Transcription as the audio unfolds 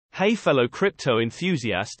Hey fellow crypto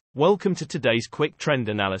enthusiast, welcome to today's quick trend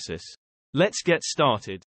analysis. Let's get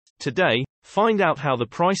started. Today, find out how the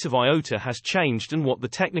price of IOTA has changed and what the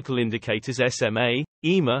technical indicators SMA,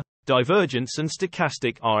 EMA, divergence and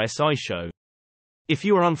stochastic RSI show. If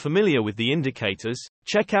you are unfamiliar with the indicators,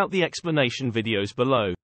 check out the explanation videos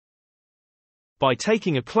below. By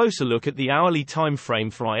taking a closer look at the hourly time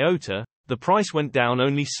frame for IOTA, the price went down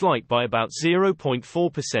only slight by about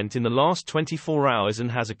 0.4% in the last 24 hours and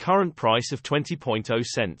has a current price of 20.0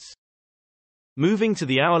 cents. Moving to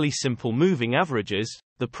the hourly simple moving averages,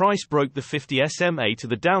 the price broke the 50 SMA to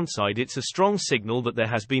the downside. It's a strong signal that there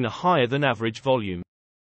has been a higher than average volume.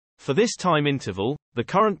 For this time interval, the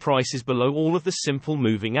current price is below all of the simple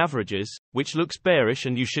moving averages, which looks bearish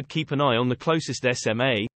and you should keep an eye on the closest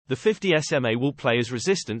SMA. The 50 SMA will play as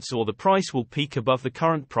resistance or the price will peak above the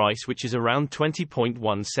current price, which is around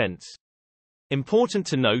 20.1 cents. Important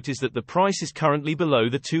to note is that the price is currently below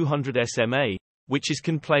the 200 SMA, which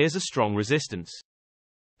can play as a strong resistance.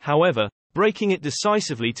 However, breaking it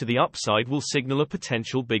decisively to the upside will signal a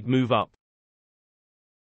potential big move up.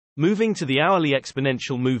 Moving to the hourly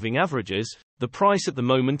exponential moving averages, the price at the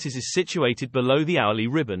moment is situated below the hourly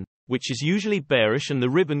ribbon, which is usually bearish and the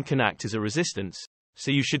ribbon can act as a resistance,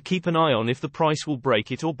 so you should keep an eye on if the price will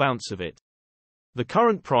break it or bounce of it. The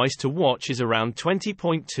current price to watch is around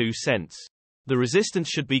 20.2 cents. The resistance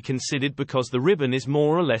should be considered because the ribbon is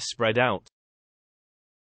more or less spread out.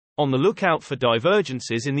 On the lookout for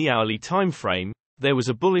divergences in the hourly time frame, there was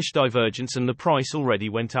a bullish divergence and the price already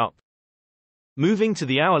went up. Moving to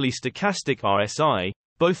the hourly stochastic RSI,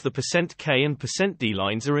 both the %K and %D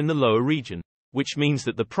lines are in the lower region, which means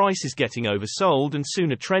that the price is getting oversold and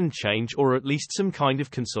soon a trend change or at least some kind of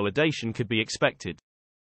consolidation could be expected.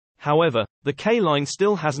 However, the K line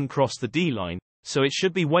still hasn't crossed the D line, so it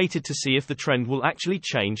should be waited to see if the trend will actually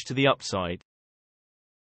change to the upside.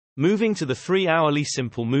 Moving to the 3-hourly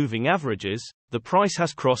simple moving averages, the price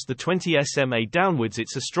has crossed the 20 SMA downwards.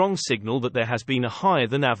 It's a strong signal that there has been a higher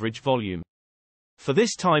than average volume. For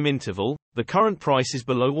this time interval, the current price is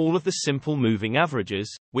below all of the simple moving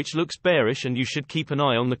averages, which looks bearish and you should keep an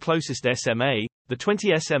eye on the closest SMA. The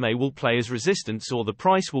 20 SMA will play as resistance or the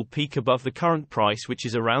price will peak above the current price, which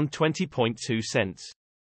is around 20.2 cents.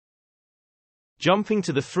 Jumping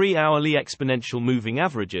to the 3-hourly exponential moving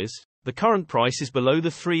averages, the current price is below the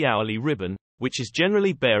 3-hourly ribbon, which is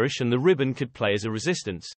generally bearish and the ribbon could play as a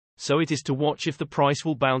resistance, so it is to watch if the price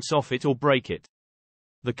will bounce off it or break it.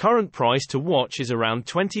 The current price to watch is around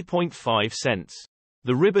 20.5 cents.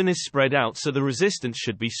 The ribbon is spread out so the resistance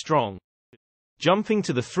should be strong. Jumping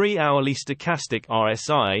to the 3-hourly stochastic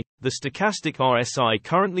RSI, the stochastic RSI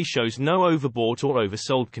currently shows no overbought or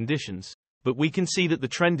oversold conditions, but we can see that the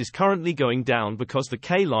trend is currently going down because the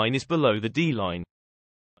K line is below the D line.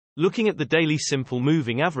 Looking at the daily simple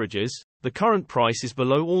moving averages, the current price is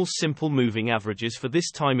below all simple moving averages for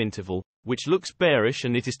this time interval, which looks bearish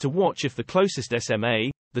and it is to watch if the closest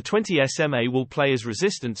SMA, the 20 SMA will play as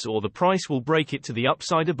resistance or the price will break it to the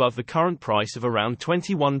upside above the current price of around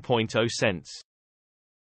 21.0 cents.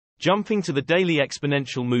 Jumping to the daily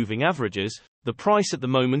exponential moving averages, the price at the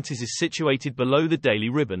moment is situated below the daily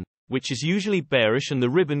ribbon, which is usually bearish and the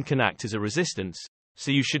ribbon can act as a resistance,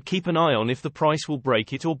 so you should keep an eye on if the price will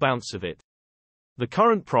break it or bounce of it. The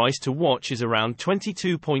current price to watch is around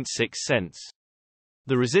 22.6 cents.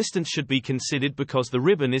 The resistance should be considered because the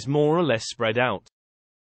ribbon is more or less spread out.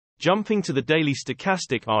 Jumping to the daily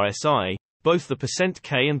stochastic RSI, both the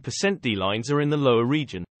 %K and %D lines are in the lower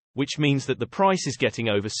region, which means that the price is getting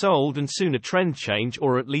oversold and soon a trend change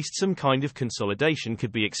or at least some kind of consolidation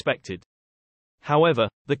could be expected. However,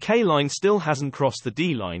 the K line still hasn't crossed the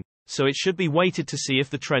D line, so it should be waited to see if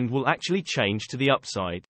the trend will actually change to the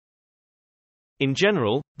upside. In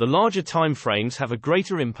general, the larger time frames have a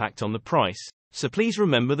greater impact on the price, so please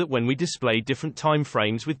remember that when we display different time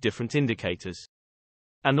frames with different indicators.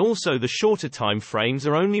 And also the shorter time frames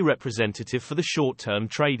are only representative for the short-term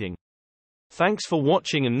trading. Thanks for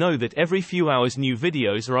watching and know that every few hours new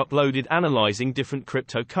videos are uploaded analyzing different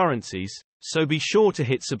cryptocurrencies, so be sure to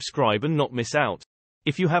hit subscribe and not miss out.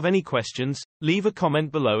 If you have any questions, leave a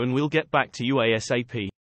comment below and we'll get back to you ASAP.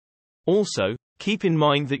 Also, keep in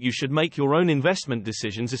mind that you should make your own investment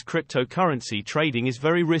decisions as cryptocurrency trading is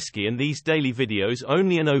very risky and these daily videos are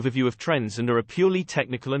only an overview of trends and are a purely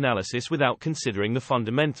technical analysis without considering the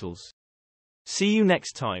fundamentals. See you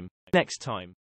next time.